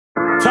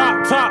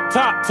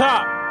Top.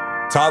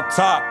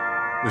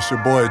 It's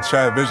your boy,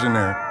 Chad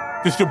Visionary.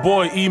 This your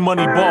boy,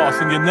 E-Money Boss,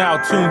 and you're now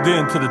tuned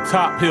in to the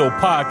Top Hill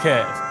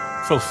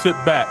Podcast. So sit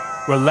back,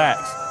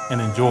 relax, and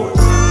enjoy.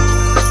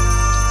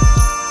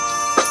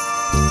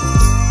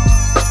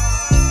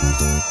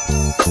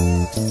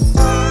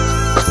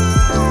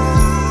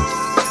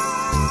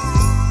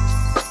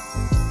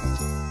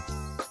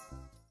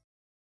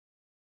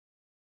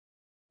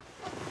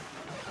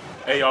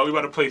 Hey, y'all, we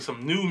about to play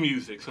some new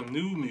music.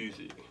 New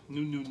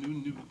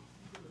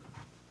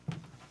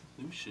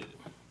shit.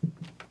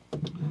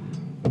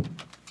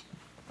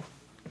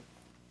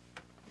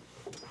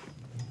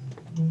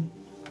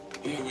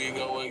 Here we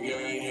go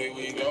again.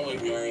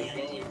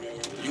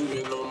 You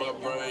been on my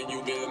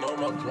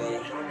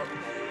brain,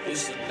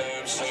 It's a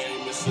damn shame,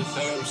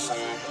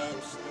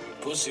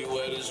 Pussy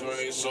wet as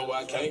rain, so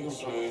I can't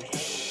complain.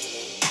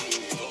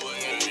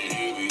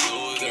 Here we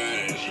go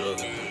again.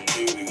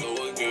 Here we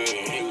go again.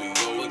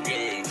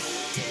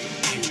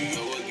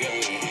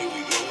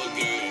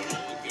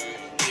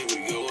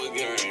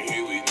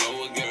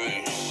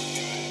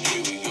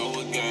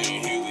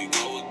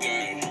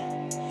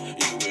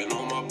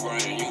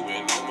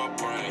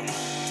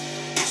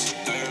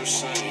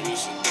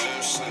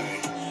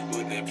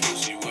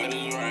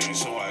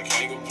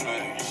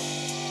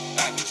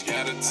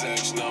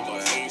 Text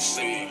number ain't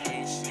seen.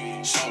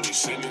 Shorty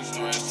sending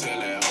threats, tell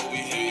that hoe we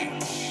here.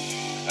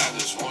 I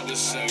just want the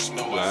sex,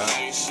 no I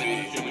can't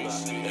see.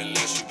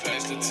 Unless you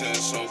pass the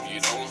test, hope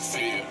you don't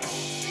feel.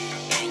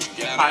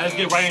 Alright, let's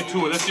get right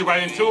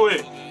into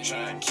it.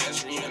 Try and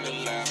catch me in the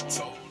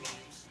laptop.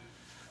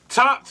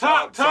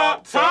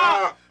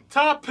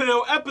 Top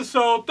Hill,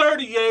 episode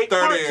 38,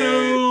 part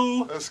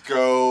 2. Let's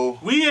go.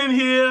 We in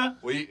here.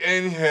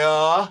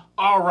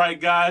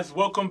 Alright, guys,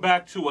 welcome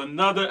back to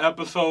another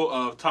episode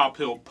of Top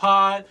Hill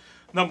Pod,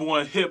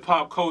 #1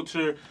 hip-hop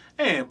culture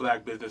and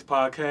black business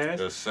podcast.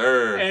 Yes,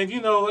 sir. And,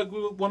 you know, like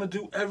we want to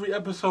do every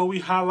episode, we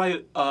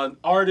highlight an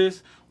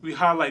artist, we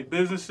highlight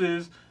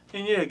businesses,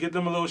 and, yeah, give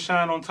them a little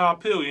shine on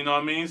Top Hill, you know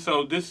what I mean?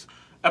 So this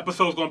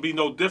episode's going to be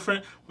no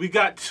different. We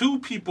got 2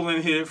 people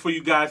in here for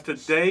you guys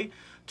today.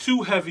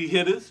 2 heavy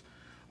hitters.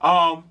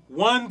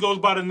 One goes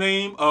by the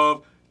name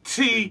of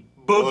T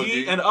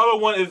Boogie, and the other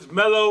one is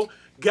Mellow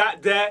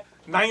Got That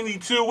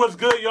 92. What's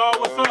good, y'all?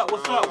 What's up?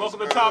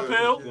 Welcome to Top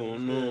Hill.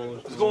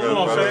 What's going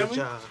on,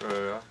 family?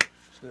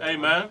 Hey,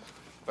 man.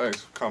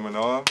 Thanks for coming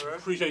on.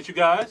 Appreciate you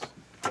guys.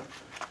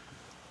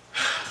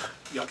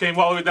 Y'all came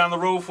all the way down the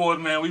road for it,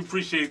 man. We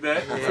appreciate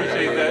that.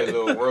 A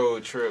little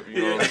road trip,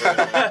 you know what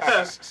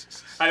I'm saying?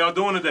 How y'all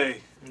doing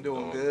today? I'm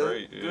doing good.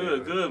 Great, yeah.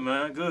 Good,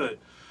 man. Good.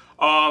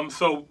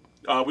 So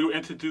we were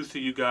introduced to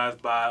you guys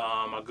by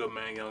my good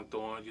man, Young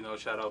Thorn. You know,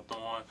 shout out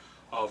Thorn.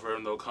 All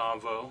Verno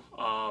Convo.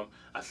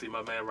 I see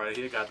my man right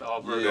here got the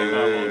All Verno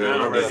Convo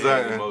down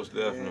right here. Most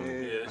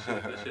definitely. Yeah,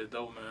 that shit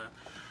dope, man.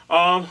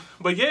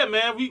 But yeah,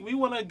 man, we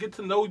want to get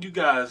to know you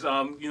guys.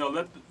 You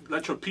know,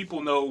 let your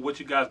people know what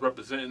you guys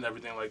represent and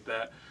everything like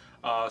that.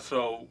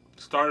 So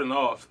starting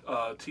off,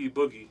 T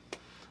Boogie,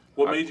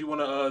 what made you want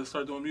to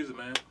start doing music,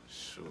 man?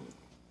 Shoot,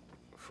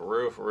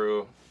 for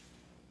real.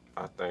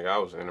 I think I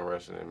was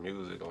interested in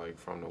music like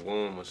from the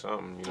womb or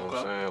something. You know what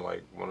I'm saying?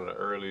 Like one of the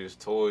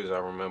earliest toys I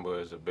remember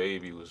as a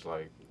baby was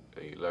like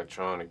an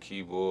electronic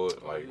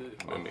keyboard, like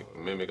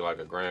mimic like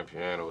a grand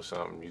piano or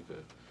something. You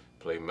could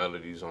play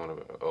melodies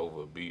on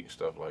over a beat and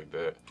stuff like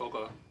that.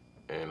 Okay.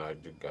 And I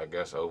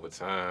guess over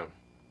time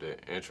the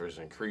interest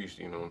increased.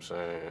 You know what I'm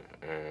saying?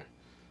 And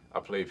I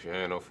played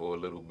piano for a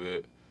little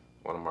bit.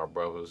 One of my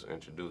brothers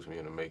introduced me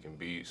into making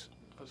beats,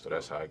 so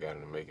that's how I got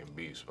into making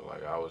beats. But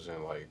like I was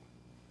in like,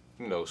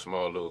 you know,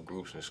 small little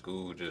groups in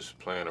school, just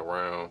playing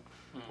around,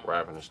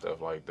 rapping and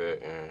stuff like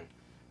that. And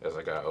as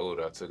I got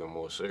older, I took it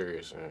more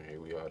serious, and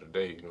here we are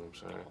today. You know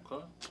what I'm saying?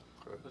 Okay.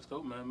 That's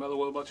dope, man. Mello,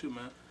 what about you,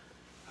 man?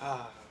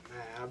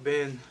 Man, I've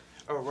been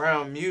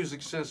around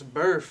music since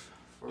birth,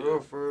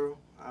 for real.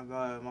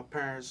 My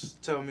parents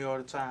tell me all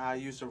the time how I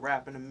used to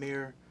rap in the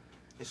mirror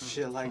and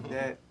shit like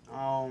that.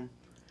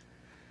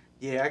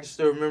 Yeah, I can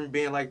still remember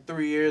being like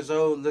 3 years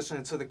old,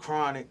 listening to The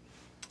Chronic.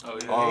 Oh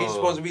yeah. He's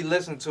supposed to be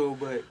listened to,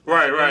 but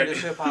right.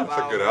 This hip-hop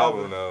That's a good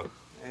album, though.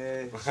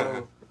 Yeah,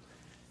 so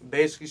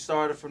basically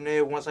started from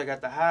there. Once I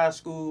got to high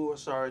school, I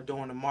started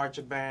doing the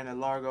marching band at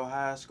Largo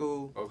High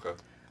School. Okay.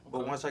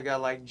 But once I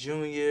got like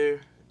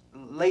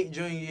late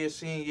junior year,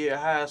 senior year of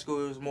high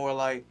school, it was more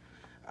like,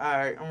 all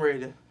right, I'm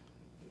ready to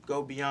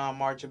go beyond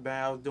marching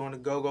band. I was doing the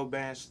go-go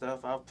band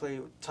stuff. I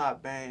played with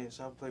top bands.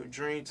 I played with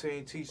Dream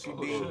Team,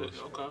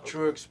 TCB,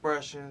 True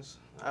Expressions.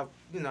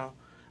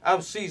 I'm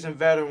a seasoned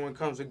veteran when it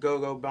comes to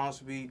go-go, bounce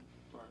beat,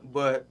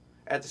 but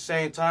at the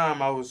same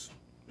time, I was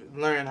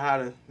learning how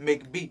to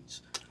make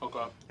beats.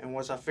 Okay. And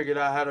once I figured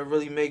out how to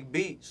really make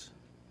beats,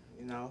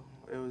 you know,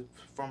 it was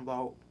from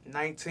about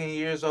 19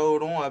 years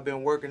old on, I've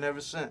been working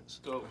ever since.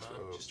 Dope,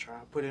 man. Just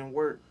trying to put in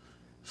work.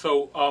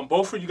 So,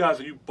 both of you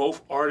guys, are you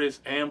both artists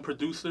and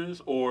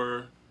producers,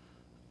 or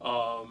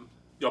y'all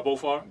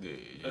both are? Yeah.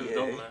 That's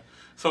dope, man.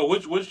 So,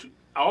 which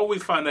I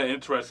always find that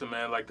interesting,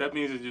 man. Like, that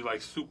means that you're,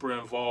 like, super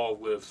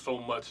involved with so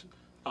much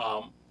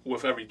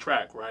with every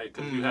track, right?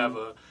 Because you have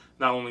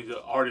not only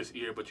the artist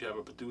ear, but you have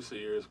a producer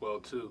ear as well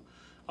too.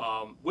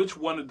 Which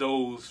one of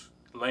those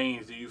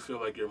lanes do you feel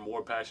like you're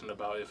more passionate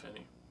about, if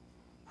any?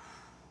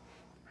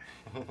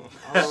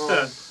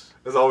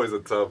 It's always a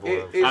tough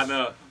one. I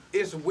know.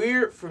 It's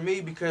weird for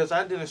me because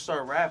I didn't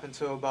start rapping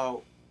until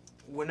about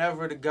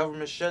whenever the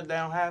government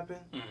shutdown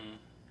happened. Mm-hmm.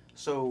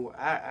 So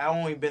I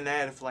only been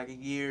at it for like a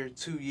year,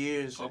 2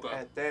 years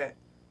at that.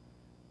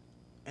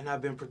 And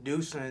I've been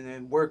producing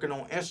and working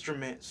on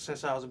instruments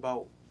since I was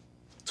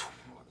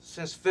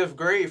since 5th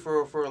grade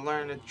for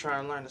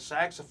trying to learn the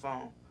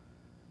saxophone.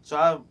 So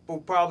I will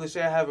probably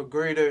say I have a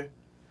greater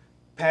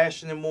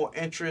passion and more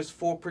interest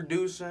for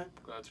producing.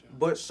 Gotcha.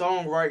 But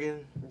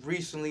songwriting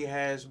recently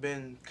has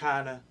been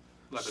kind of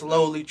Like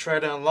slowly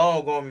treading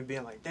along on me,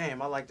 being like,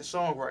 damn, I like the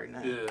songwriting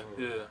now.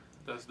 Yeah.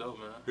 That's dope,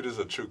 man. You're just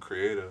a true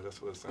creator.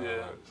 That's what it sounds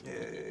like.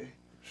 Yeah.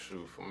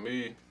 Shoot, for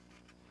me,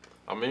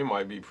 I mean, it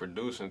might be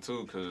producing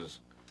too, because,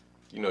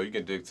 you know, you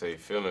can dictate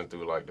feeling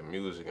through, like, the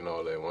music and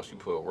all that. Once you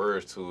put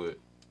words to it,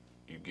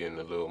 you getting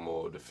a little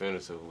more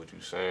definitive of what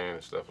you're saying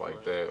and stuff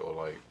like that. Or,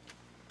 like,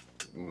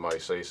 you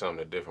might say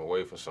something a different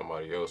way for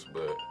somebody else,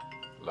 but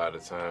a lot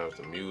of times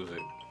the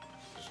music,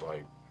 it's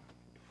like,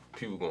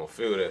 people gonna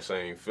feel that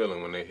same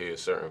feeling when they hear a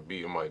certain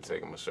beat. It might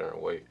take them a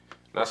certain way.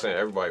 Not saying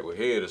everybody would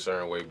hear it a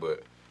certain way,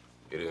 but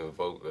it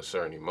invoke a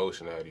certain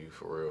emotion out of you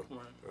for real.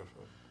 Right.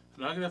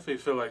 And I can definitely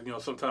feel like, you know,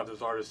 sometimes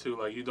as artists too,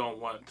 like you don't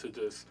want to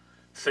just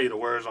say the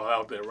words all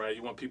out there, right?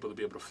 You want people to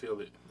be able to feel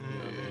it. You know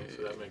what I mean?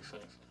 So that makes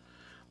sense.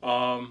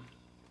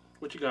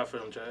 What you got for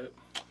them, Chad?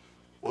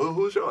 Well,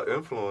 who's your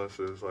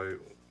influences? Like,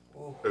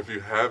 if you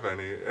have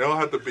any, it don't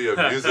have to be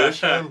a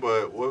musician,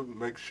 but what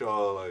makes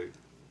y'all like?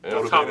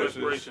 Top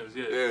inspirations,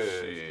 yeah.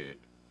 Shit.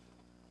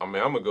 I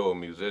mean, I'm gonna go with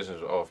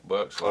musicians off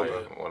Bucks.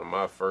 Like, one of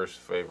my first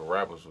favorite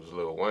rappers was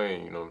Lil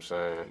Wayne. You know what I'm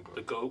saying?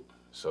 The GOAT.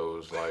 So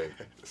it's like,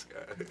 This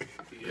guy.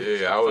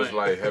 yeah, I was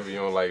like heavy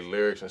on like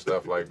lyrics and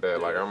stuff like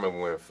that. Like I remember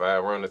when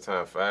around the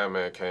time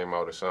Fireman came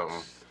out or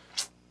something.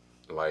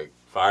 Like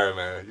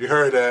Fireman, you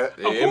heard that?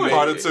 Yeah, it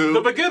Part of two.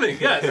 The beginning,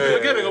 yes, the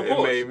beginning, of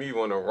course. It made me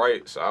want to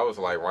write, so I was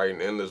like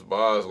writing endless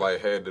bars,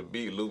 like had the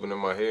beat looping in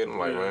my head. I'm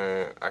like,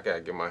 man, I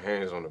gotta get my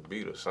hands on the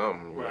beat or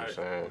something. You know what I'm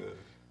saying? Yeah.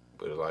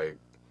 But like,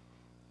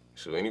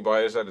 so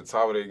anybody that's at the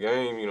top of their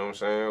game, you know what I'm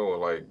saying, or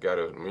like got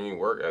a mean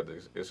work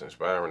ethic, it's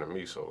inspiring to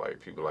me. So like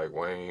people like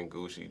Wayne,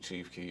 Gucci,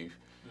 Chief Keef,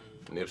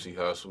 Nipsey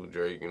Hussle,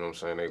 Drake, you know what I'm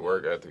saying? They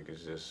work ethic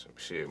is just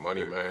shit,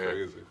 money, man.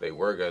 Crazy. They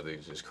work ethic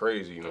is just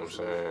crazy, you know what I'm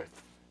saying?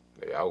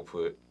 They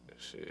output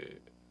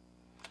shit.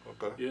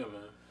 Okay. Yeah,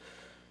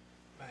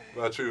 man.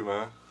 What about you,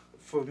 man?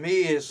 For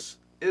me, it's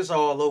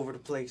all over the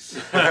place.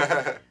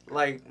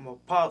 Like, my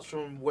pop's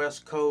from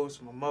West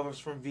Coast, my mother's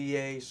from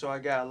VA, so I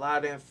got a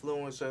lot of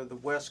influence of the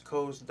West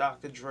Coast,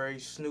 Dr. Dre,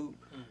 Snoop,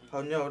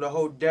 you know, the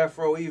whole Death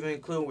Row, even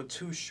including with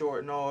Too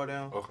Short and all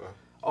them. Okay.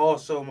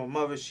 Also, my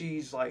mother,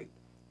 she like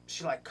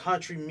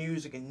country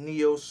music and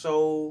neo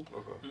soul.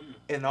 Okay.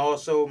 And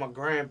also, my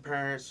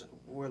grandparents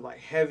were like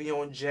heavy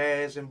on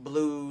jazz and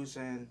blues,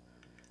 and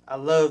I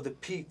love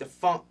the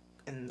funk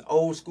and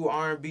old school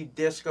R&B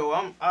disco.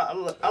 I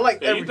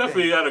like Yeah, you everything.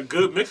 definitely got a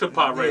good mixing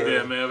pot right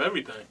there, man, of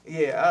everything.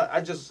 Yeah,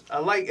 I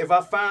like, if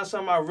I find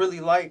something I really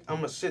like, I'm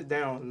gonna sit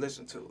down and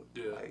listen to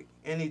it. Yeah. Like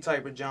any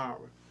type of genre.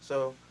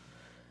 So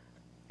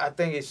I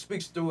think it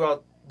speaks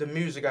throughout the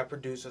music I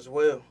produce as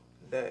well.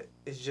 That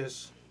it's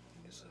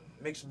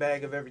a mixed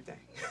bag of everything.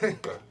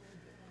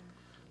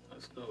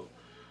 That's dope.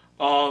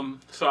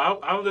 So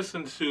I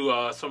listened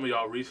to some of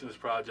y'all recent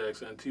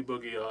projects, and T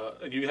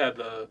Boogie, you had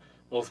the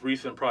most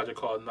recent project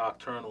called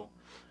Nocturnal.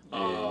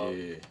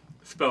 Yeah.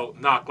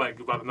 Spelled knock like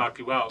you're about to knock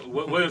you out.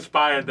 What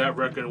inspired that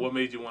record? What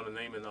made you want to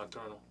name it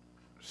Nocturnal?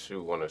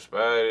 Shoot, when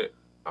inspired it,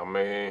 I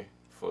mean,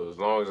 for as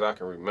long as I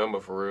can remember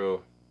for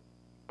real,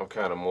 I'm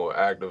kind of more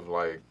active,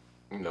 like,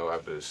 you know,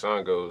 after the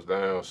sun goes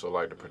down. So,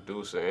 like, the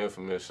producer,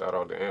 Infamous, shout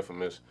out to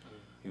Infamous,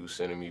 he was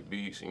sending me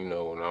beats, you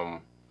know, and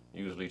I'm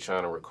usually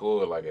trying to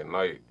record, like, at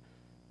night.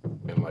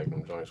 And, like,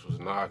 them joints was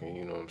knocking,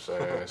 you know what I'm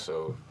saying?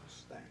 So,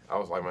 I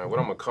was like, man, what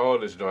I'm going to call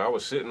this joint? I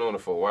was sitting on it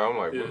for a while. I'm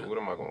like, what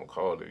am I going to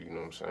call it? You know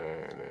what I'm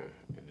saying? And then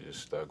it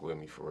just stuck with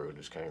me for real. It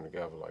just came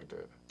together like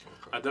that.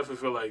 I definitely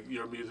feel like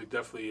your music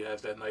definitely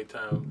has that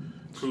nighttime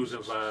cruising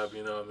vibe,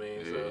 you know what I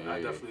mean? So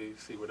I definitely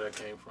see where that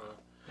came from.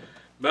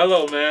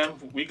 Mello, man,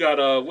 we got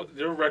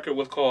your record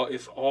was called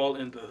It's All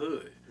in the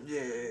Hood.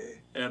 Yeah.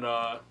 And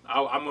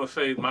I'm going to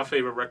say my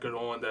favorite record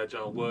on that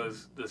joint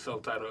was the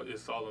self-titled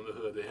It's All in the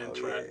Hood, the hint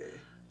track. Yeah.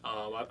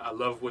 I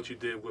love what you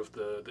did with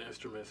the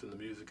instruments and the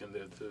music in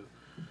there too.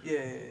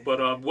 Yeah.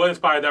 But what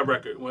inspired that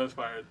record? What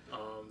inspired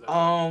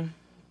that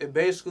It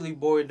basically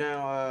boiled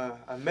down.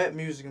 I met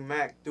Music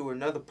Mac through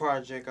another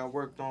project I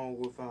worked on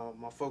with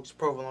my folks,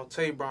 Provolone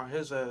Tabron,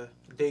 his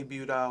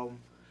debut album,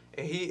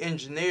 and he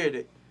engineered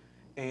it,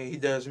 and he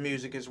does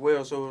music as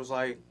well. So it was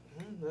like,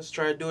 let's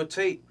try to do a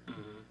tape.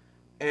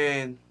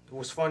 And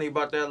what's funny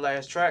about that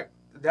last track,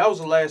 that was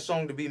the last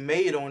song to be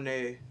made on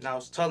there. And I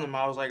was telling him,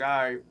 I was like, all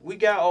right, we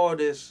got all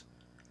this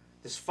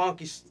this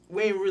funky.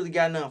 We ain't really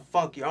got nothing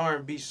funky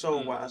R&B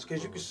soul wise,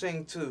 cause you can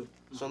sing too.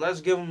 So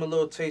let's give them a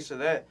little taste of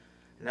that,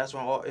 and that's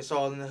when It's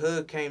All in the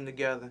Hood came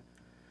together.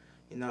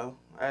 You know,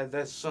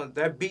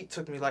 that beat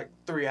took me like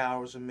 3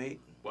 hours to make.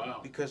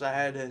 Wow. Because I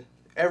had to.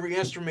 Every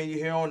instrument you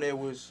hear on there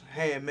was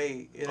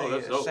handmade. It ain't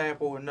that's a dope.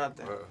 sample or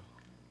nothing. Wow.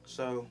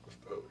 So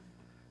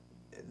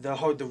That's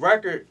dope. the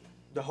record,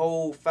 the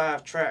whole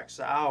 5 tracks,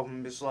 the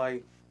album is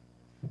like,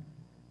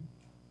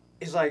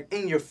 it's like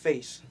in your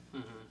face.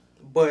 Mhm.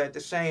 But at the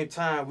same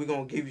time, we're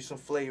gonna give you some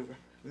flavor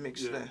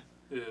mixed Yeah. in.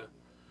 Yeah.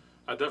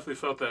 I definitely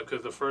felt that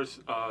because the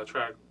first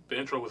track, the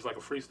intro was like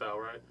a freestyle,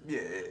 right? Yeah.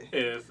 And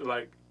it's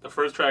like the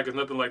first track is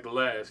nothing like the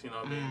last, you know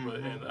what I mean?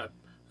 But Mhm. and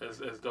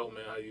that's dope,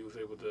 man. How you was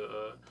able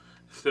to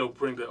still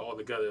bring that all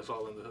together. It's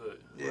all in the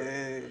hood.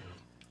 Yeah.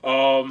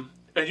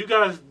 And you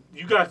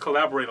guys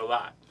collaborate a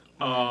lot.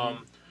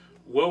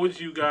 What would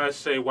you guys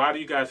say? Why do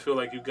you guys feel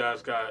like you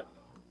guys got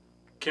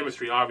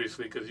chemistry?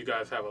 Obviously, because you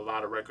guys have a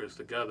lot of records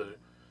together.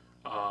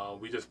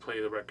 We just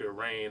played the record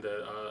Rain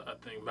that I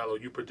think Mello,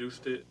 you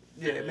produced it.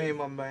 Yeah, me and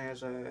my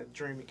man's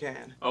Dreamy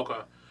Can.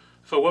 Okay.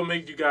 So what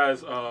made you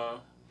guys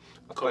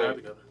collab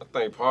together? I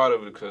think part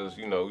of it because,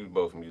 you know, we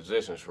both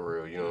musicians for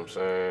real, you know what I'm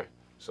saying?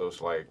 So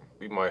it's like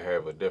we might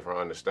have a different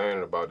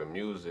understanding about the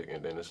music,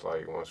 and then it's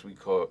like once we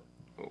caught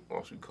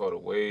a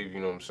wave, you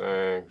know what I'm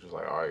saying? It's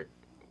like, all right,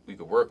 we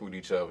could work with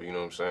each other, you know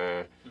what I'm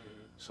saying?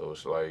 So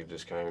it's like it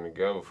just came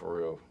together for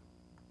real.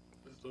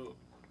 That's dope.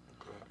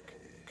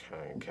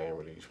 Can't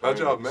really explain. How'd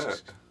y'all it.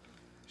 met?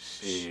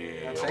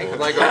 Shit. I think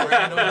like a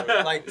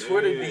random, like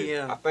Twitter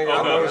DM. I think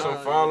I noticed him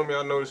following me.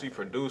 I noticed he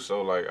produced,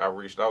 so like I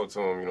reached out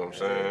to him, you know what I'm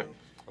saying?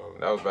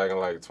 That was back in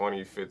like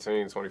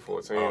 2015,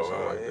 2014,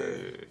 something like that.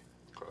 Yeah.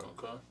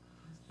 Okay.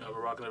 Yeah, I've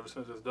been rocking ever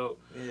since. It's dope.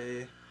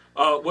 Yeah.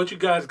 What you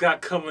guys got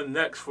coming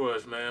next for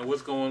us, man?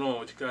 What's going on?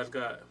 What you guys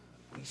got?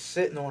 We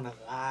sitting on a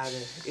lot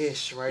of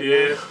ish right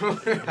Yeah.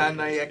 now. I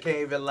know I can't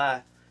even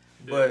lie.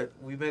 But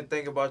we've been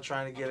thinking about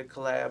trying to get a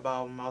collab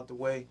album out the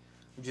way.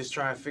 We're just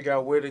trying to figure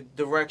out where the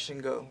direction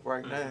go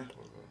right now.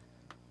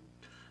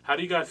 How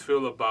do you guys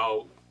feel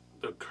about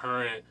the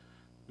current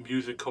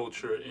music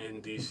culture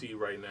in DC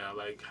right now?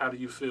 Like, how do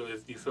you feel?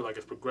 Do you feel like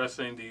it's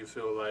progressing? Do you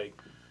feel like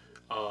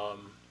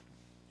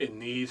it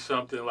needs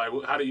something? Like,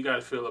 how do you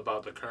guys feel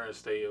about the current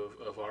state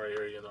of our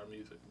area and our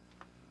music?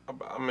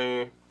 I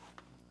mean,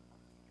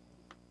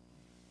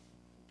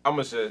 I'm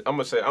gonna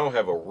say I don't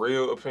have a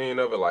real opinion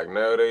of it like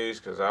nowadays,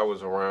 because I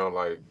was around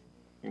like,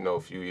 you know,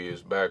 a few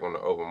years back on the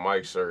open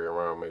mic circuit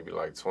around maybe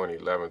like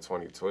 2011,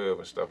 2012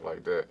 and stuff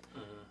like that.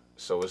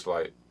 So it's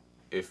like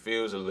it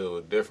feels a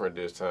little different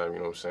this time, you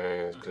know what I'm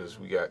saying? Because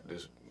we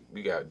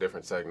got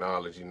different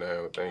technology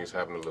now, things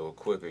happen a little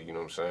quicker, you know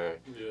what I'm saying?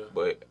 Yeah.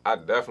 But I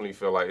definitely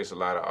feel like it's a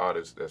lot of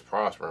artists that's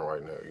prospering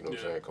right now, you know what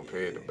I'm Yeah. saying,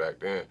 compared to back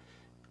then.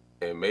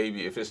 And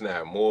maybe if it's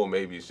not more,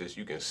 maybe it's just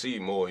you can see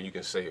more and you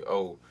can say,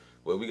 oh,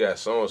 well, we got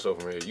so-and-so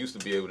from here. You used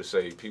to be able to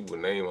say people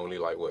would name only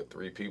like,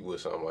 3 people or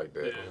something like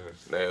that. Yeah.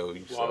 Now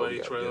you say, oh, we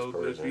got Trail,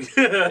 this person.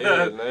 Grizzly.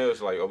 Yeah, now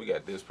it's like, oh, we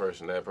got this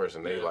person, that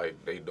person. They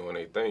they doing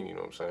their thing, you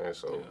know what I'm saying?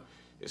 So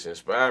it's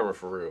inspiring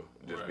for real,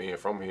 just being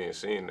from here and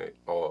seeing it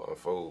all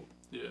unfold.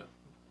 Yeah.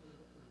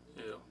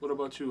 Yeah. What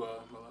about you,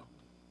 Mello?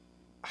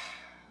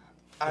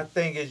 I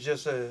think it's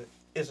just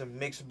it's a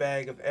mixed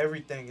bag of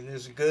everything, and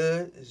it's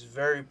good. It's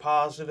very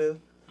positive.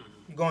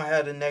 You're gonna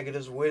have the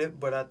negatives with it,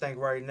 but I think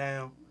right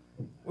now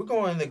we're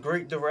going in a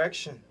great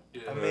direction.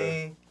 Yeah. I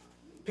mean,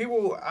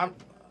 people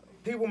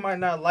might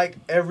not like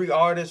every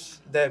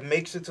artist that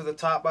makes it to the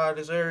top out of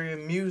this area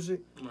in music,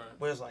 Right.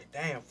 but it's like,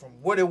 damn, from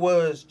what it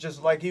was,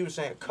 just like he was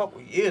saying a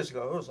couple years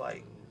ago, it was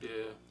like, Yeah.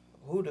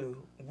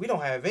 we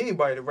don't have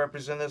anybody to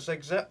represent us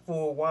except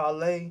for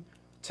Wale,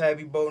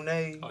 Tabby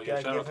Bonet, Oh, yeah,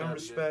 gotta shout give out him Tabby,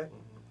 respect,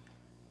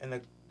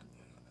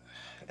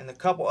 and a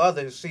couple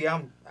others. See,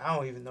 I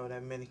don't even know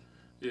that many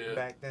Yeah.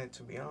 back then,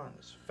 to be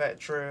honest. Fat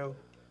Trail.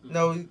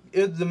 No,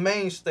 it's the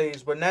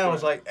mainstays, but now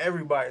it's like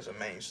everybody's a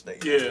mainstay.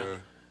 Yeah.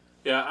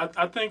 Yeah,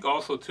 I think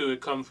also too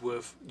it comes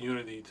with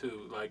unity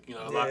too. Like, you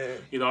know, a lot,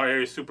 you know, our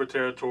area is super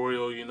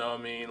territorial, you know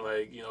what I mean?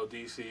 Like, you know,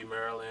 DC,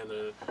 Maryland,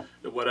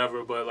 or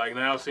whatever. But like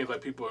now it seems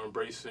like people are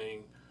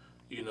embracing,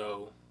 you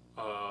know,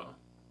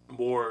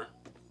 more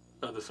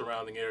of the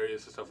surrounding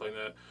areas and stuff like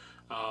that.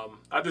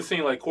 I just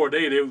seen like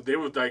Corday, they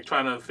were like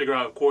trying to figure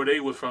out if Corday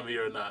was from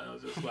here or not. I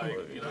was just like,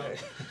 you know,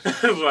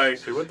 it was like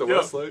He went to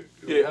Westlake.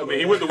 Yeah, I mean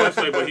he went to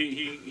Westlake, but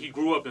he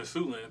grew up in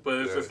Suitland. But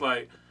it's just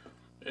like,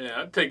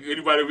 yeah, I'd take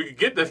anybody we could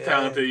get that's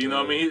talented. You know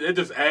what I mean? It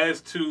just adds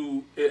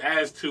to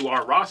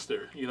our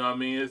roster. You know what I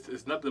mean?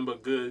 It's nothing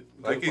but good.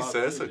 Like he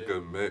said, it's a yeah.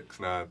 good mix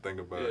now I think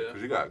about it.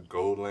 Because you got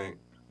Gold Link.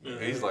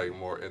 He's like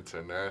more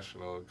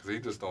international because he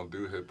just don't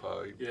do hip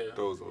hop. He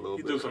throws a little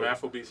bit. He do some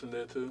Afro beats in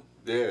there too.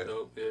 Yeah.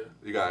 Dope, yeah.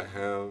 You got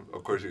him.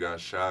 Of course, you got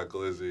Shy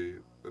Glizzy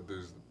that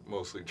does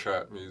mostly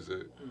trap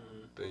music.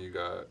 Then you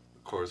got,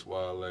 of course,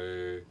 Wale.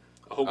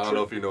 I don't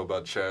know if you know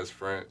about Chaz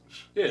French.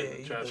 Yeah,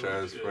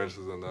 Chaz French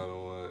is another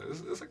one.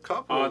 It's a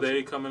couple. All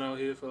Day coming out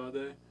here for All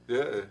Day.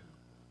 Yeah.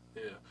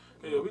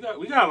 Yeah,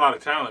 we got a lot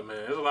of talent, man.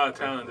 There's a lot of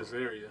talent in this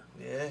area.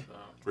 Yeah.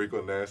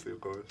 Rico Nasty,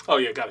 of course. Oh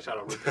yeah, gotta shout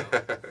out Rico.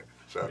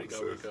 Shout out Rico,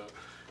 to Rico.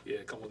 Yeah,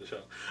 come on the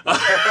show.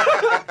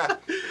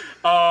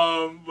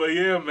 But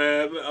yeah,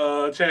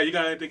 man. Chad, you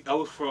got anything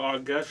else for our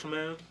guests,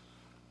 man?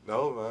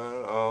 No,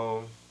 man.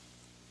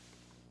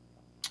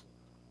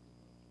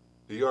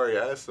 You already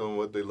asked them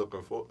what they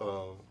looking for,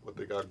 what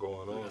they got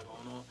going on.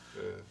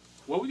 Yeah.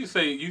 What would you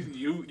say?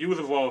 You was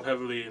involved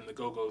heavily in the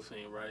go-go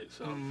scene, right?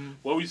 So,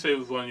 what would you say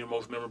was one of your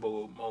most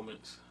memorable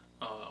moments?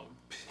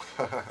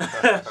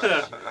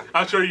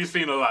 I'm sure you've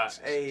seen a lot.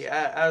 Hey,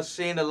 I've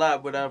seen a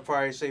lot, but I'd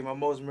probably say my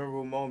most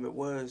memorable moment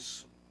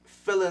was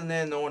filling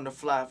in on the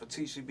fly for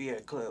TCB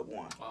at Club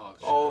One. Oh,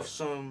 Off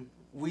some,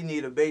 we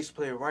need a bass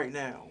player right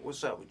now.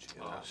 What's up with you?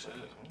 Oh, shit.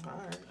 All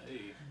right.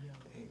 Hey.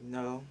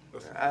 No,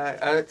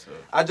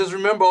 I just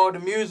remember all the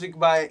music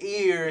by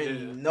ear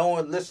and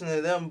knowing, listening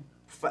to them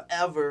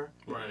forever,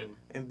 right?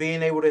 And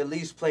being able to at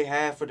least play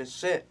half of the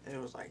set.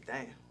 It was like,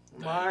 damn,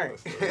 I'm all right.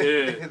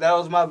 Yeah. That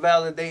was my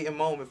validating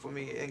moment for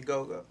me in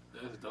go-go.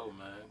 That's dope,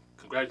 man.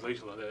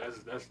 Congratulations on that.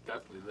 That's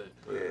definitely lit.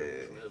 Yeah.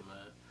 That's lit,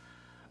 man.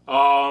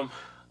 All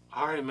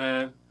right,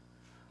 man.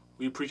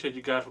 We appreciate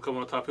you guys for coming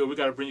on Top Hill. We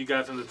got to bring you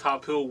guys in the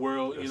Top Hill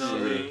world, you know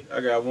what I mean?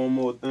 I got one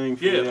more thing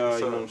for y'all, you know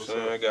what I'm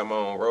saying? I got my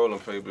own rolling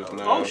papers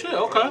now. Oh, shit,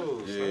 okay.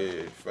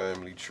 Yeah,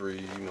 Family Tree,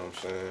 you know what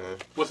I'm saying?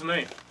 What's the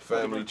name?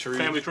 Family Tree.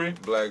 Family Tree?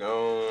 Black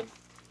owned.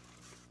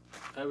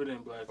 Everything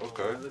black owned.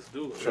 Okay. Man. Let's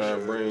do it. Trying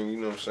to bring, you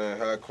know what I'm saying,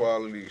 high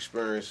quality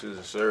experiences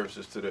and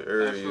services to the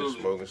area, Absolutely.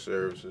 smoking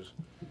services.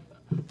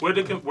 Where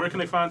can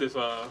they find this?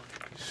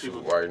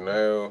 People? Right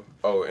now,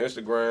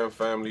 Instagram,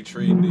 Family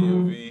Tree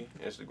DMV.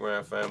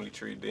 Instagram, Family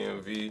Tree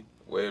DMV.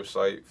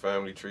 Website,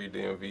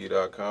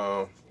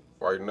 FamilyTreeDMV.com.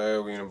 Right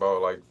now, we in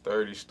about like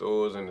 30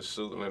 stores in the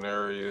Suitland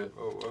area.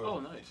 Oh,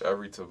 nice.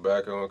 Every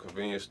tobacco and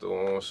convenience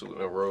store on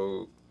Suitland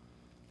Road.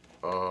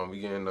 We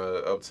getting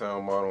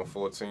Uptown Mart on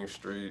 14th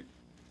Street.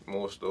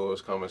 More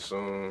stores coming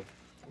soon.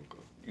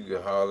 You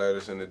can holler at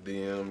us in the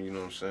DM, you know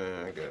what I'm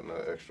saying? I got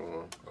another extra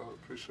one. Oh,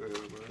 appreciate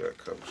it, man. Got a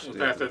couple stickers.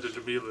 Pass that to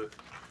Jamila.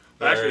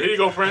 Actually, here you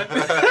go, friend.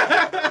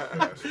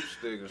 Got some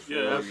stickers for Yeah,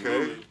 you.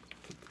 absolutely.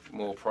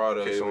 More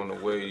products on the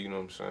way, you know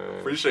what I'm saying?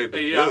 Appreciate the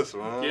Yeah, gifts,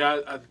 man. yeah,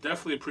 I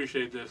definitely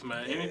appreciate this,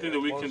 man. Anything that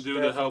we can do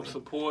to help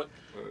support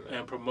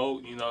and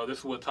promote, you know, this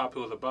is what Top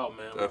Hill is about,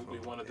 man. We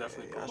want to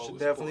definitely promote. I should and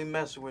definitely support.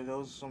 mess with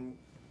those. Some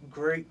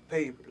great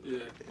papers. Yeah.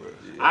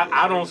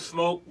 I don't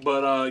smoke,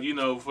 but you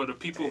know, for the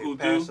people who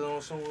pass do, it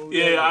on someone who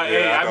yeah,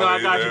 I know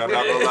I got you. I'm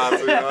not gonna lie to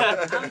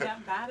you. I'm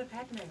down by the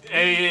pack now.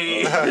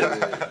 Hey.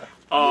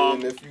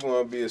 And if you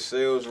want to be a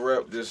sales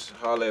rep, just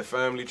holler at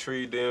Family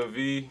Tree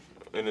DMV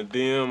in the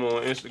DM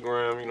on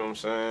Instagram, you know what I'm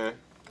saying?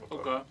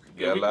 Okay.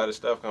 Got a lot of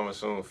stuff coming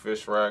soon.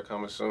 Fish fry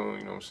coming soon,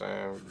 you know what I'm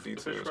saying?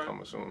 Details fry?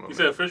 coming soon. You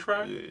said fish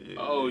fry? Yeah.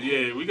 Oh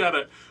yeah, we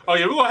gotta. Oh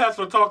yeah, we're gonna have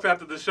some talks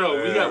after the show.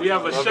 Yeah. We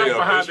have a I'll chef be a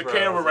behind fish the fry.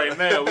 camera right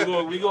now.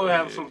 We gonna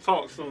have some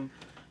talks.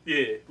 Yeah,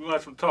 we gonna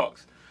have some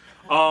talks.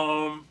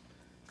 All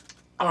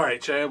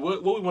right, Chad.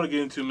 What we want to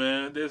get into,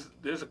 man?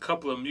 There's a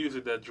couple of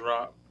music that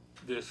dropped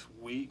this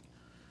week.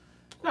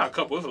 Not a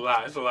couple. It's a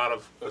lot. It's a lot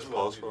of. Let's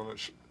pause for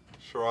it.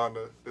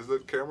 Sharonda, is the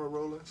camera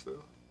rolling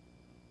still?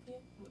 Yeah,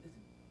 what is it?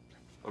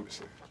 Let me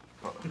see.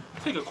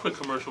 Take a quick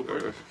commercial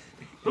break.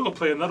 We're gonna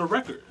play another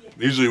record.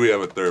 Usually we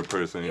have a third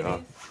person,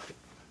 y'all.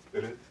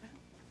 It is?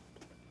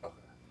 Okay.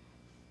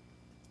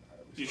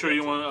 You sure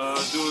you want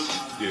to do it?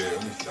 Yeah,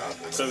 let me stop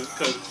it.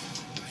 Cause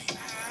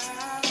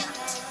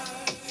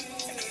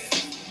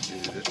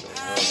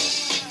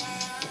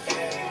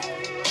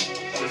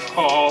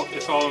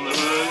it's all in the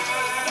hood.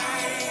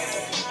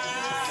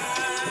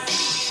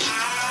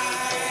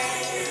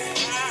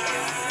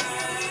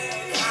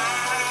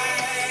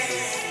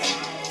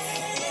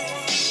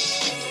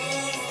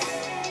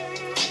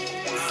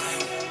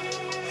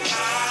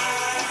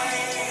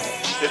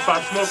 If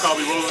I smoke, I'll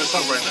be rolling this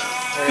up right now.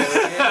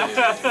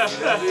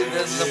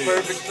 This is the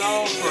perfect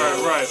song for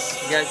it. Right.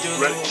 You gotta do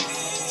it.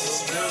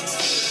 Ready?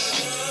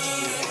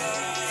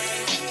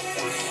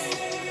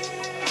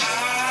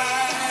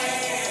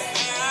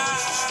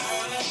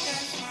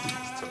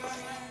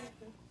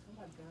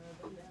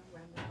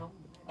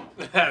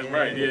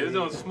 Right, yeah, it's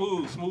on a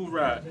smooth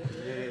ride.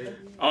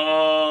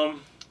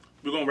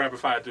 We're gonna rapid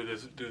fire through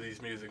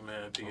these music,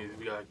 man.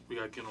 We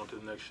gotta get on to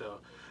the next show.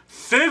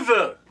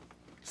 SZA!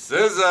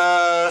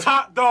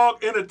 Top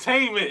Dog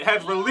Entertainment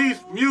has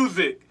released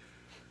music.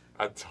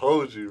 I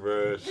told you,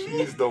 bro.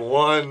 She's the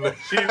one.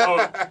 She's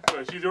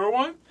your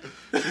one?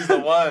 She's the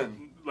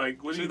one.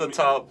 Like, what do She's you the mean?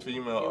 top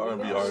female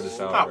R&B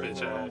artist out Stop right it, now.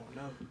 Chad.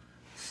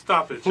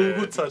 Stop it, Who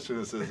Chad. touching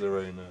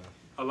SZA right now?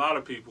 A lot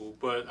of people,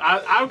 but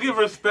I'll give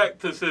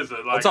respect to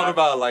SZA. Like, I'm talking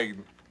about like,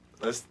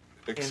 let's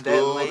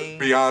exclude lane.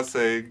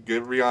 Beyonce,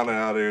 get Rihanna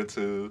out there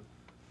too.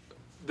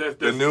 the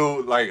The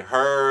new like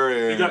her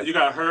and you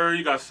got her,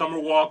 you got Summer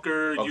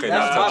Walker. okay, you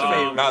That's got, my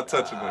favorite. not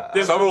touching it.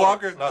 There's- Summer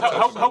Walker, not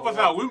touching help us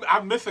out.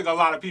 I'm missing a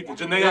lot of people.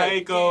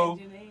 Janae Aiko,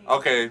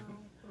 Okay,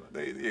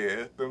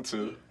 them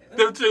two.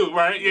 them two,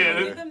 right?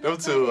 Yeah, Them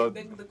two.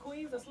 The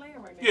queens are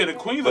slaying right now. yeah. The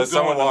Queens But are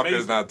Summer doing Walker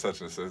amazing. is not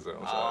touching SZA. I'm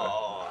sorry.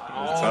 Oh,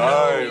 I'm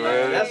sorry,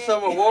 man. that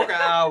Summer Walker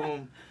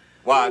album.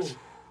 Watch.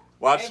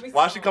 Watch Every she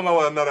song. come out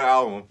with another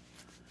album.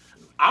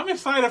 I'm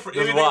excited for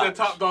Just anything watch. that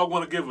Top Dog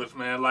want to give us,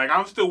 man. Like,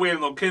 I'm still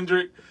waiting on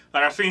Kendrick.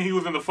 Like, I seen he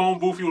was in the phone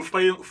booth. He was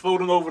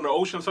floating over in the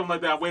ocean, something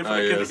like that. I'm waiting for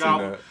the I Kendrick seen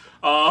album.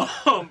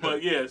 that.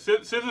 But yeah,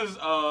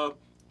 SZA's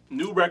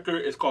new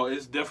record is called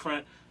It's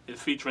Different.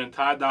 It's featuring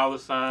Ty Dolla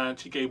 $ign.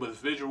 She gave us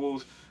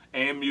visuals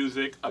and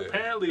music. Yeah.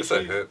 Apparently, it's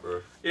a hit,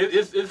 bro.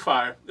 it's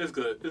fire. It's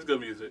good. It's good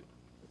music.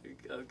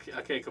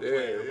 I can't complain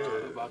Yeah.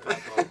 about Top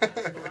Dog.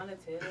 Breonna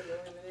Taylor,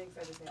 Lil Mix,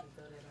 I just had to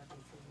throw that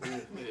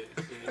out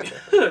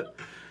there too. Yeah.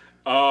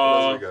 What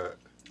else we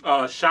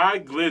got? Shy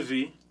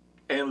Glizzy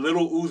and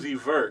Little Uzi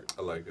Vert.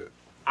 I like it.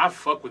 I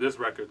fuck with this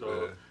record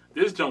though. Yeah.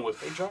 This joint was.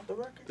 They dropped the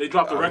record. They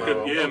dropped the I record,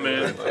 know. yeah,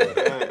 man.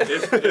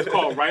 It's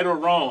called Right or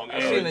Wrong.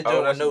 I seen And the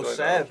joint with No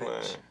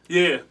Savage.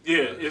 yeah.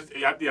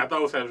 I thought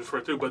it was Savage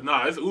first too, but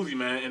nah, it's Uzi,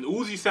 man. And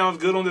Uzi sounds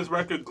good on this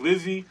record.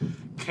 Glizzy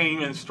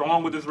came in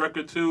strong with this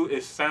record too.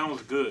 It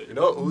sounds good. You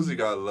know, Uzi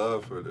got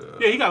love for the.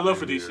 Yeah, he got love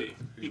for area. DC.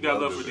 He got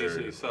love for this DC.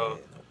 area. So,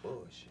 Yeah, no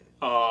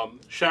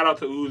bullshit. shout out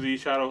to Uzi.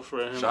 Shout out for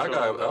him. Shy showing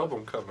got an love.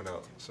 album coming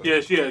out. So.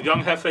 Yes, yeah.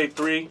 Young Hefe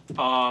 3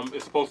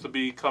 is supposed to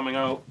be coming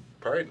out.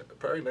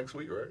 Probably next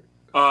week, right?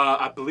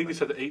 I believe he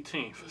said the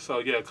 18th. So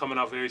yeah, coming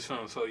out very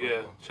soon. So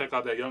yeah, check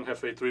out that Young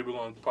Hefe 3. We're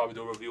gonna probably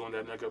do a review on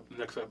that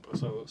next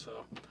episode.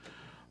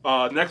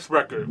 So next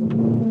record,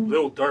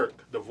 Lil Durk,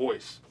 The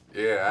Voice.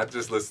 Yeah, I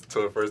just listened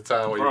to it first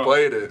time when Bro. you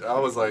played it. I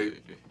was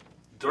like,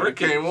 when it Durk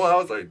came is, on, I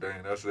was like,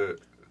 dang, that's it.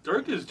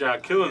 Durk is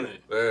Jack killing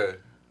it. Yeah.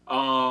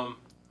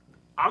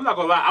 I'm not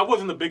gonna lie, I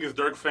wasn't the biggest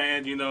Durk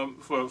fan,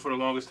 for the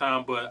longest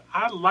time, but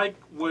I like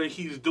what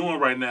he's doing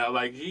right now.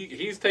 Like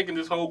he's taking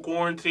this whole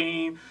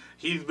quarantine.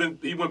 He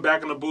went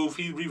back in the booth.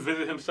 He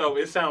revisited himself.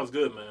 It sounds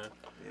good, man.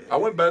 I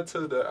went back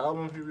to the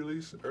album he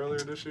released earlier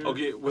this year.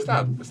 Okay, it's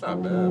not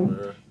bad,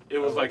 bro. It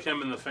was like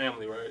him and the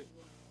family, right?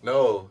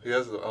 No, he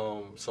has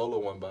a solo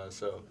one by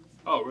himself.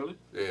 Oh, really?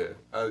 Yeah,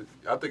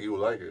 I think you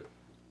would like it.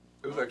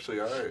 It was actually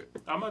alright.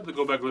 I'm going to have to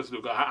go back and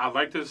listen to it. I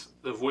like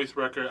the Voice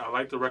record. I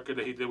like the record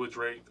that he did with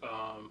Drake.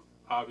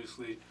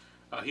 Obviously,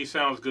 he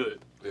sounds good.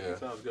 Yeah, He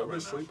sounds good I've been right now.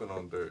 sleeping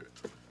on Dirt.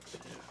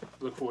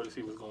 Look forward to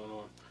see what's going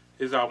on.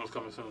 His album's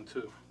coming soon,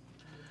 too.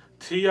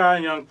 T.I.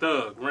 and Young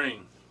Thug,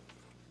 Ring.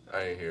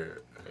 I ain't hear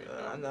it.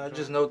 I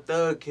just know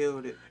Thug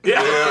killed it. Yeah.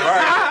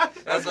 right.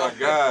 That's my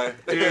guy.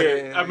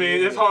 Yeah, I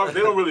mean, it's hard. They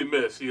don't really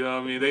miss, you know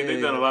what I mean? They've Yeah.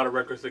 done a lot of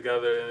records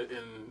together,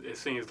 and it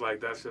seems like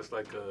that's just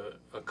like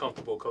a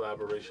comfortable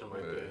collaboration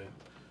right Yeah. there.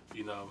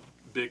 You know,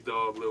 Big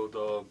Dog, Little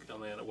Dog,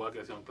 Atlanta. Well, I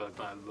guess Young Thug's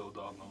not a Little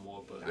Dog no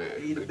more, but... Yeah,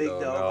 He the big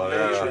dog. now.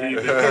 Yeah, he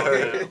a big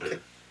dog,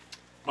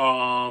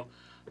 yeah.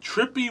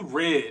 Trippie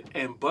Redd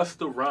and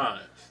Busta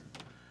Rhymes.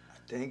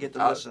 Didn't get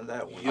to listen to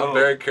that one. Yo. I'm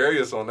very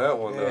curious on that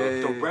one, though.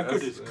 Yeah. The record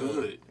That's- is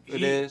good.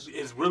 It is.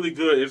 It's really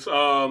good. It's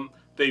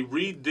they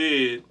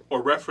redid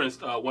or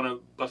referenced one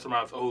of Busta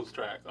Rhymes' old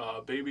track,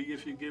 "Baby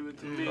If You Give It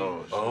to Me."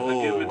 Oh,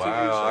 Oh, Give it to you.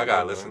 wow. I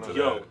gotta listen to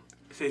Yo,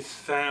 that. it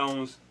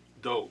sounds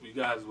dope. You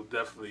guys will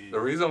definitely. The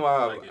reason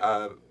why like it.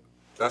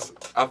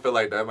 I feel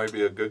like that might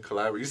be a good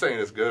collab. You saying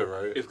it's good,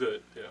 right? It's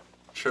good. Yeah.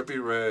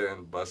 Trippie Redd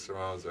and Busta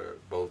Rhymes are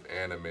both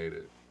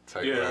animated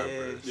type Yeah,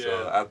 rappers, yeah.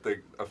 so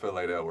I feel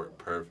like that worked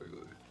perfectly.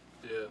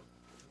 Yeah.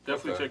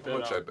 Definitely Okay, check that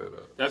I'm out. gonna check that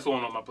out. That's the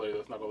one on my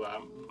playlist. Not gonna lie,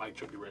 I like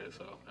Trippie Redd,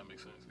 so that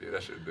makes sense. Yeah,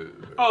 that shit did.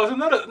 Oh,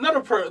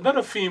 there's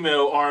another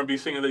female R&B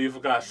singer that you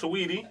forgot,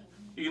 Saweetie.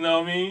 You know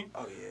what I mean?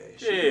 Oh yeah,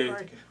 she Yeah.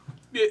 breaking.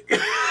 Yeah.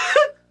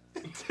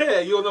 Yeah,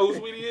 you don't know who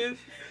Saweetie is?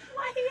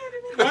 Why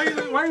he had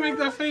to Why you make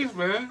that face,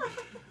 man?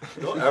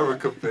 Don't ever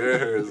compare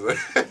her.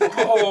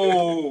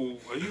 Oh,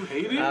 are you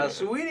hating?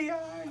 Sweetie,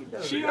 alright.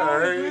 though. She alright.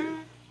 alright,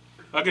 man.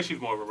 I guess she's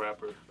more of a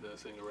rapper than a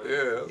singer, right?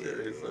 Yeah, that's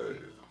what he said.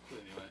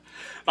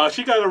 Anyway,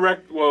 she got a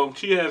Well,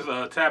 she has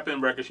a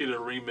tap-in record. She did a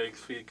remix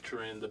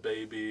featuring the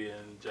Baby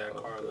and Jack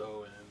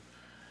Harlow, and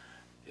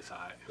it's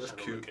alright. That's I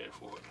don't cute. really care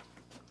for it.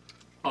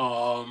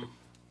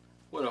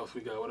 What else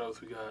we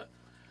got?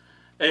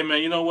 Hey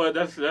man, you know what?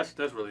 That's really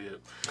it.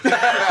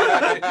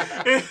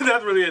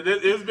 That's really it.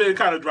 It's been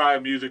kind of dry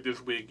music this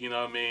week. You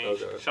know what I mean?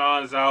 Okay.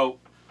 Sean's out.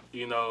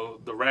 You know,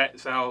 the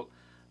Rat's out.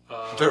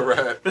 The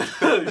rat.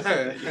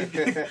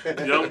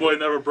 Youngboy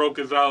Never Broke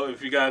is out.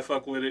 If you guys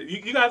fuck with it,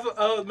 you guys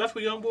mess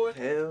with Youngboy?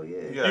 Hell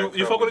yeah. got a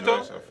you fuck couple with it, though?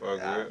 joints I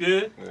fuck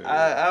with.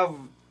 Yeah.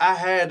 I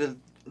had to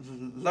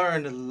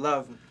learn to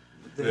love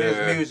Yeah.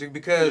 his music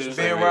because Yeah. being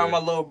Same around here.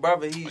 my little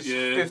brother, he's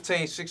Yeah.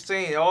 15,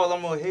 16. All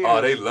I'm gonna hear Oh,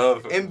 is they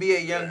love him.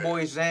 NBA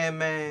YoungBoy,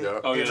 Zan-Man, Yeah.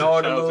 Oh, and yeah.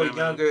 all the Shout out little Zan-Man.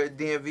 younger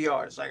DMV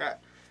artists. Like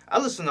I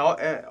listen to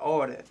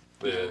all that.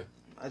 Yeah.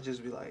 I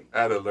just be like,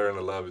 I had to learn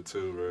to love it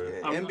too, bro.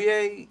 yeah, I'm-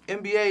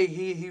 NBA,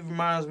 he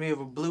reminds me of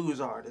a blues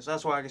artist.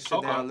 That's why I can sit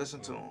Okay. down and listen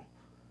to him.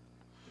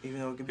 Even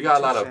though it can He be got a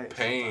too lot of sad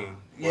pain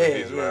Yeah, when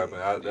he's yeah.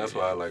 rapping. That's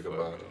what I like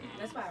about him.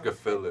 That's why I You can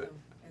feel respect it.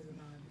 him as an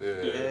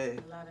Yeah. Yeah,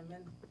 artist. A lot of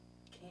men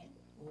can't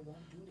or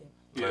won't do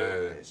that.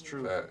 Yeah. it's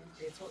true. Facts.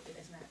 They're taught that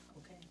that's not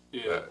okay.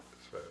 Yeah. Facts.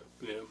 Facts.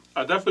 Yeah,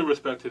 I definitely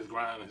respect his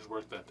grind and his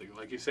work ethic.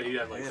 Like you said, he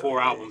had like Yeah, 4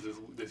 yeah. albums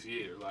this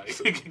year. Like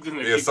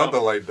Yeah,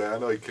 something like that. I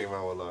know he came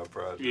out with a lot of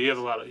projects. Yeah, he has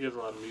a lot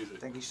of music. I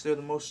think he's still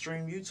the most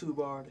streamed YouTube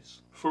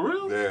artist. For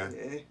real? Yeah.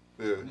 Yeah.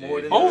 Yeah.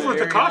 More than Over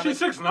Ariana- Tekashi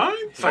 6ix9ine?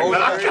 It's like, Over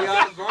nah,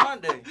 Ariana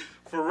Grande.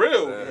 for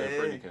real. Yeah. They're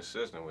pretty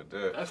consistent with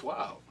that. That's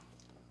wild.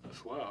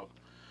 That's wild.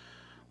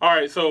 All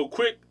right, so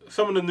quick,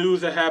 some of the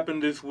news that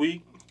happened this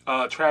week.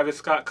 Travis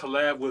Scott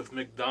collab with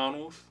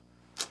McDonald's.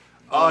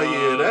 Oh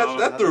yeah,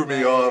 that threw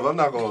me off. I'm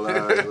not gonna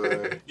lie.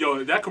 Man.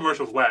 Yo, that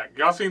commercial's whack.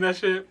 Y'all seen that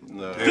shit?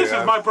 No. This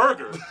Yeah. is my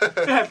burger.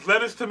 It has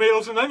lettuce,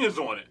 tomatoes, and onions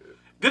on it.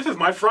 This is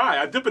my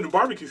fry. I dip it in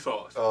barbecue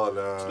sauce. Oh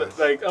no.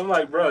 Like, I'm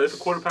like, bro, it's a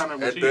quarter pounder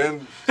with And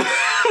cheese. then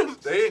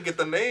they didn't get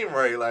the name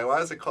right. Like, why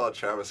is it called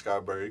Travis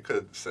Scott Burger? You could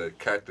have said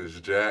Cactus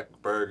Jack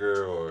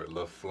Burger or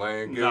La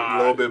Flang. Get Nah. a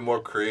little bit more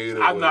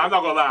creative. I'm with not it.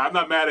 gonna lie. I'm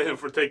not mad at him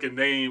for taking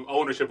name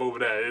ownership over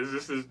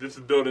that. This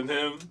is building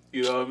him.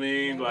 You know what I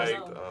mean? Like,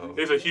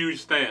 it's a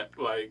huge stamp.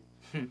 Like,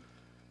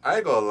 I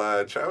ain't gonna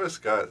lie. Travis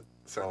Scott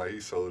sound like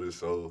he sold his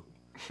soul.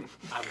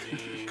 I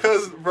mean,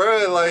 Cause,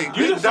 bruh, like,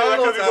 You just say that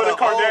 'cause McDonald's he had with an a old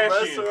Kardashian.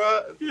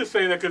 restaurant. you just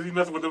saying that because he's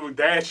messing with the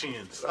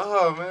Kardashians.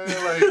 Oh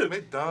man, like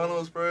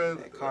McDonald's, bruh.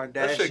 That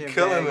That shit Kardashian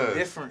killing bag us.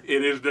 different.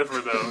 It is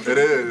different though. It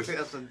is.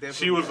 That's a different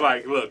She was bag.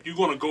 like, "Look, you're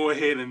gonna go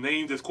ahead and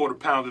name this quarter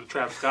pounder the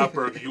Travis Scott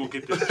burger. You will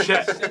get this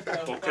check,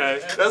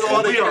 okay? That's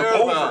all they we are care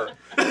over." about.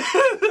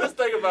 Let's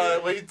think about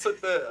it. When he took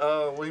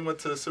that, when he went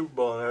to the Super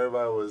Bowl and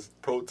everybody was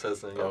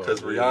protesting Oh, because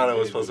yeah, Rihanna he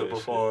was did supposed to that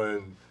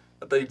perform.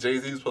 I think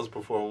Jay-Z was supposed to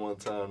perform one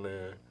time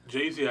there.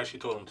 Jay-Z actually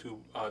told him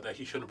too that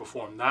he shouldn't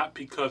perform, not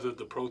because of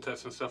the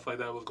protests and stuff like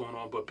that was going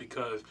on, but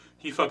because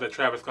he felt that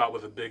Travis Scott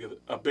was a big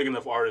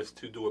enough artist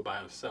to do it by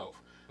himself,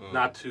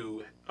 not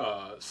to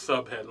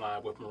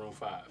sub-headline with Maroon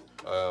 5.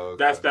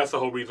 Okay. That's the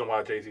whole reason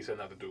why Jay-Z said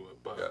not to do it.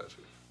 But Gotcha.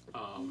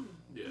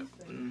 yeah.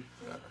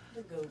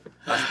 The goat.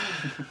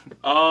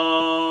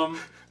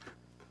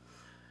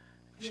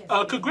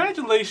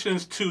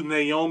 Congratulations to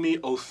Naomi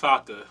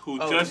Osaka, who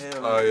just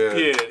hell Oh yeah.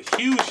 yeah,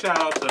 huge shout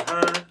out to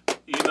her.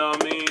 You know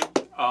what I mean?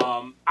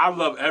 I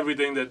love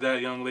everything that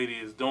young lady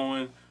is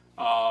doing,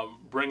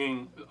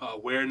 bringing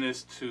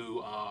awareness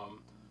to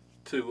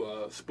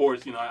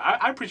sports. You know,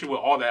 I appreciate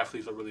what all the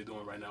athletes are really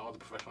doing right now, all the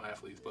professional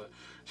athletes. But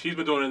she's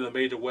been doing it in a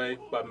major way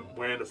by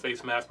wearing the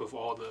face mask with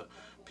all the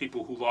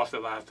people who lost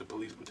their lives to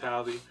police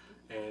brutality,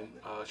 and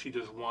she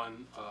just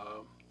won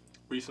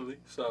recently.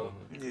 So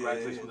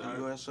congratulations to the her.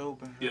 U.S.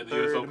 Open. Yeah, the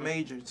Third US Open.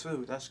 major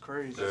too. That's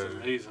crazy. That's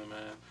amazing,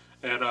 man.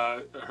 And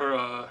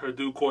her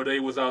dude Corday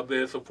was out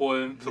there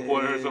supporting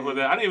her stuff like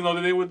that. I didn't even know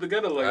that they were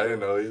together like I that. didn't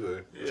know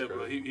either. That's Yeah, but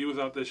crazy. he was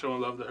out there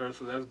showing love to her,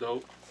 so that's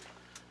dope.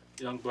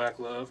 Young black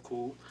love,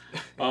 cool.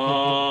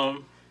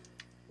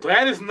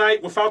 Gladys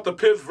Knight without the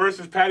Pips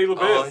versus Patti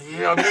LaBelle. Oh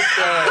yeah, I missed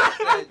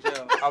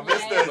that. I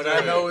missed that. But I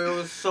know it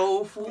was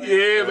soul food.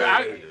 Yeah, but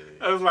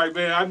I was like,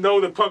 man, I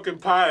know the pumpkin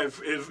pie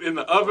is in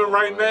the oven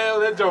right now.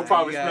 That joke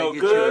probably smell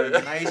good.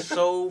 Nice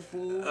soul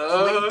food.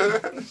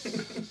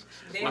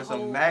 Their Want some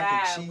whole mac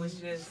and vibe cheese? was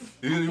just.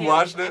 You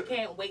watched I it?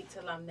 can't wait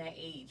till I'm that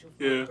age with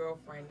Yeah. my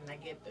girlfriend and I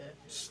get to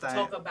Stand.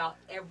 talk about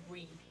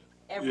every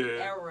Yeah.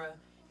 era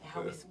and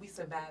how we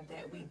survived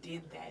that. We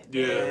did that.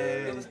 Yeah.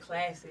 It was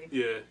classic.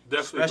 Yeah, definitely.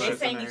 Especially They Gladys.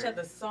 sang each Tonight.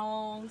 other's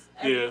songs,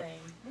 Yeah. everything.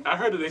 I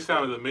heard that they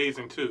sounded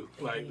amazing too.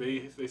 Like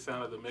they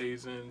sounded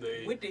amazing.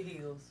 They With the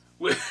heels.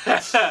 yeah,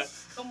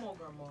 Come on,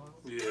 Grandma.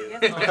 yeah.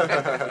 That's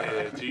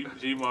awesome.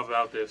 G-Mon's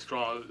out there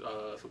strong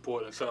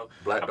supporting. So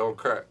Black don't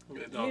crack.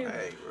 you know, Yeah.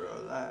 Hey,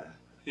 real life.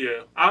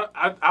 yeah,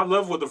 I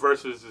love what the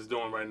Versus is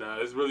doing right now.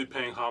 It's really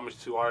paying homage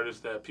to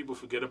artists that people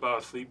forget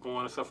about, sleep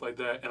on, and stuff like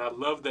that. And I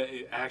love that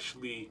it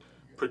actually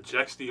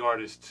projects the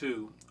artist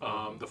too.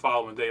 The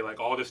following day, like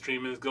all the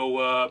streamings go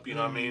up. You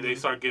know what I mean? They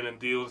start getting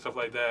deals and stuff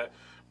like that.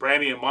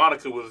 Brandy and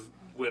Monica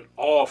went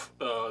off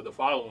the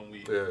following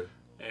week. Yeah.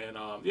 And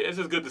yeah, it's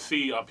just good to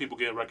see people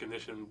getting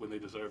recognition when they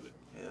deserve it.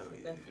 Hell yeah.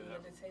 That's food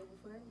at the table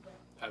for everybody.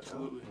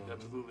 Absolutely,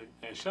 absolutely.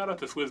 And shout out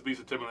to Swizz Beatz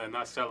and Timberland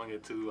not selling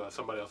it to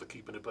somebody else and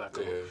keeping it black.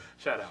 Yeah.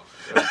 Shout out.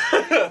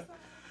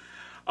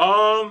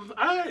 All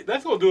right,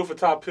 that's gonna do it for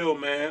Top Pill,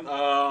 man.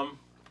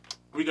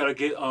 We gotta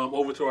get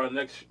over to our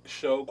next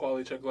show,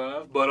 Quality Check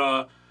Live.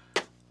 But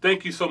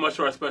thank you so much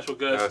to our special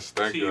guest, Yes,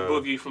 thank T you.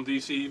 Boogie from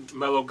DC.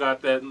 Mello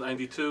got that in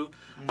 '92.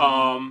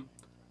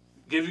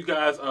 Give you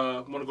guys,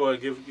 want to go ahead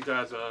and give you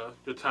guys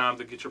your time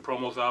to get your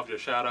promos out, your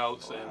shout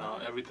outs, and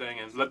everything,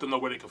 and let them know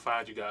where they can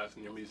find you guys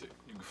and your music.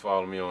 You can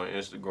follow me on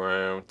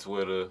Instagram,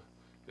 Twitter,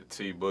 the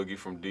T Boogie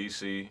from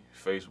DC,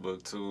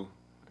 Facebook too,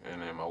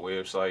 and then my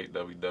website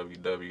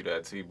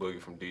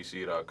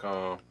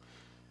www.tboogiefromdc.com.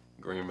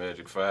 Green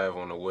Magic 5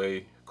 on the way.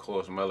 Of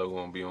course, Mello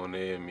gonna be on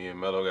there. Me and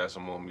Mello got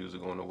some more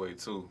music on the way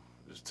too.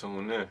 Just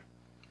tune in. Hell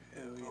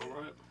yeah.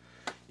 All right.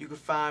 You can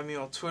find me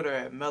on Twitter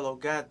at Mello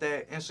Got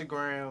That,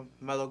 Instagram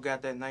Mello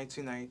Got That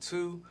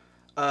 1992.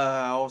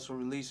 I also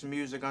release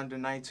music under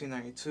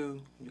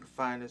 1992. You can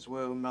find it as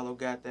well Mello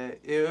Got That.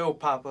 It'll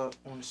pop up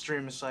on the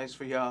streaming sites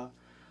for y'all.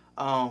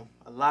 A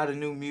lot of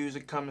new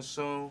music coming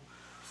soon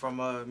from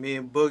me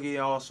and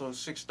Boogie, also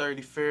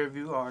 630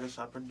 Fairview, artist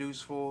I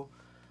produce for.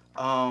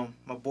 My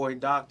boy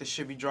Doctor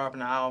should be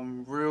dropping an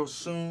album real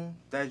soon.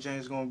 That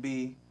jang's gonna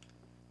be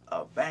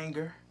a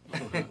banger.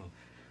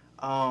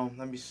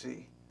 Let me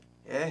see.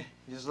 Yeah,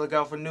 just look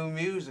out for new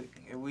music.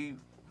 And we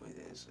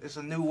It's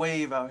a new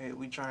wave out here.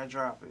 We trying to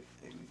drop it.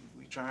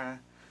 We trying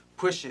to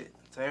push it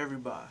to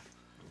everybody.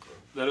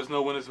 Let us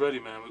know when it's ready,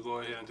 man. We'll go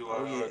ahead and do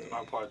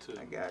our part too.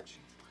 I got you.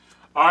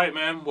 All right,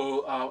 man.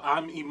 Well,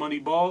 I'm E-Money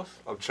Boss.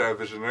 I'm Chad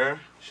Visionaire.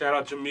 Shout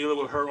out Jamila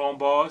with her own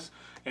boss.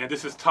 And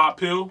this is Top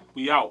Hill.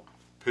 We out.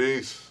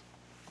 Peace.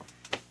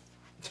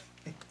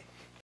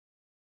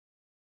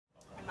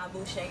 My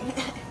boo shake.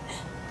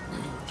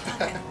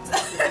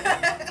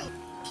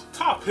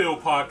 Top Hill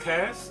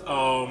Podcast.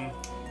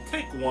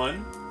 Take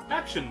one.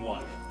 Action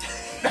one.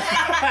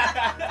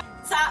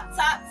 Top.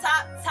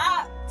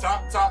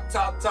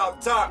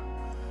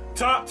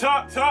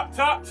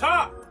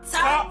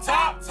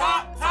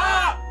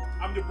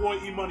 I'm your boy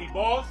E-Money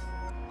Boss.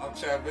 I'm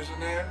Chad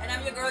Visionaire. And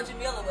I'm your girl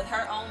Jamila with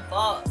her own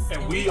boss.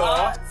 And we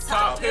are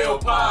Top Hill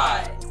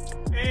Pod.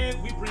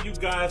 And we bring you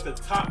guys the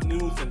top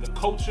news in the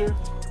culture.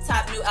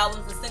 Top new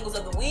albums and singles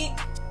of the week.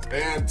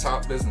 And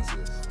top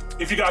businesses.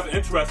 If you guys are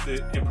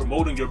interested in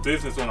promoting your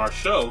business on our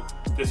show,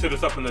 just hit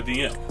us up in the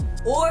DM.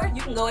 Or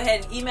you can go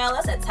ahead and email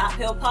us at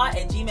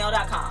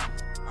tophillpod@gmail.com.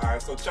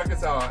 Alright, so check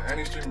us out on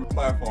any streaming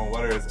platform,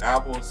 whether it's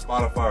Apple,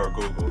 Spotify, or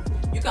Google.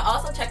 You can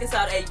also check us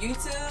out at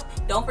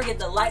YouTube. Don't forget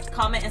to like,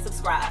 comment, and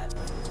subscribe.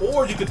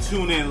 Or you can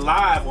tune in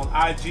live on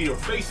IG or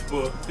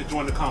Facebook to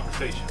join the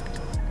conversation.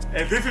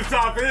 And this is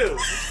Top Hill.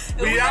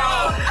 We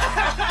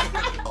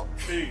out.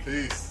 Peace.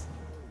 Peace.